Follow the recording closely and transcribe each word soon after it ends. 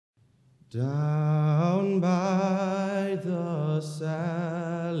Down by the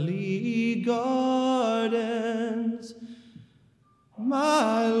Salley gardens,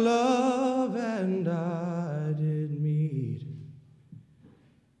 my love and I did meet.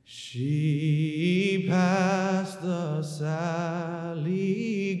 She passed the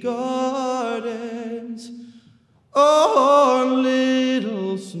Salley gardens, o'er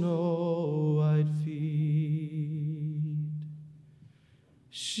little snow-white feet.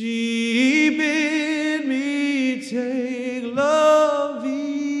 She bid me take love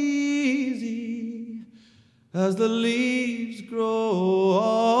easy as the leaves grow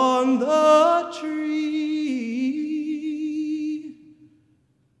on the tree.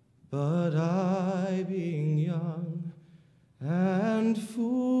 But I, being young and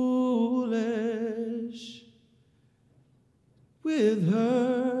foolish, with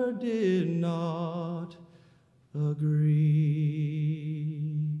her did not agree.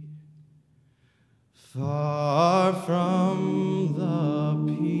 Far from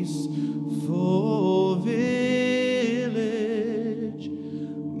the peaceful village,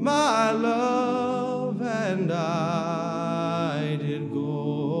 my love and I did go,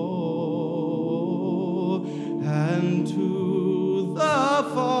 and to the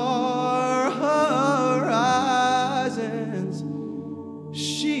far horizons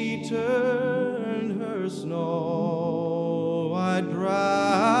she turned her snow-white brow.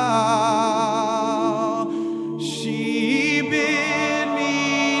 She bid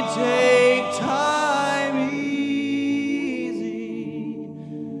me take time easy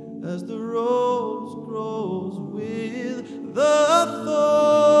as the rose grows with the thorn.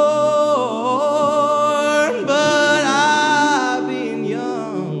 But I, being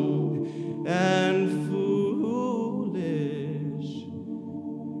young and foolish,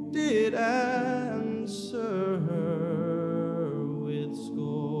 did answer her with scorn.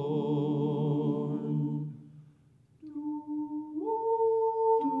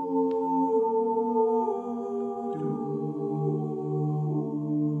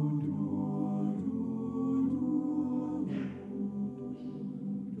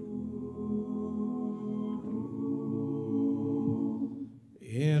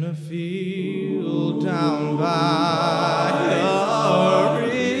 In a field down by the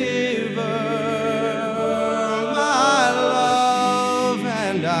river, my love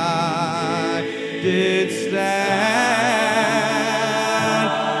and I did stand,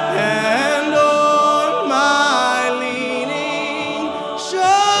 and on my leaning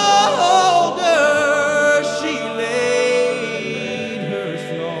shoulder she laid her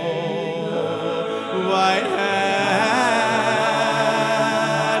snow-white hand.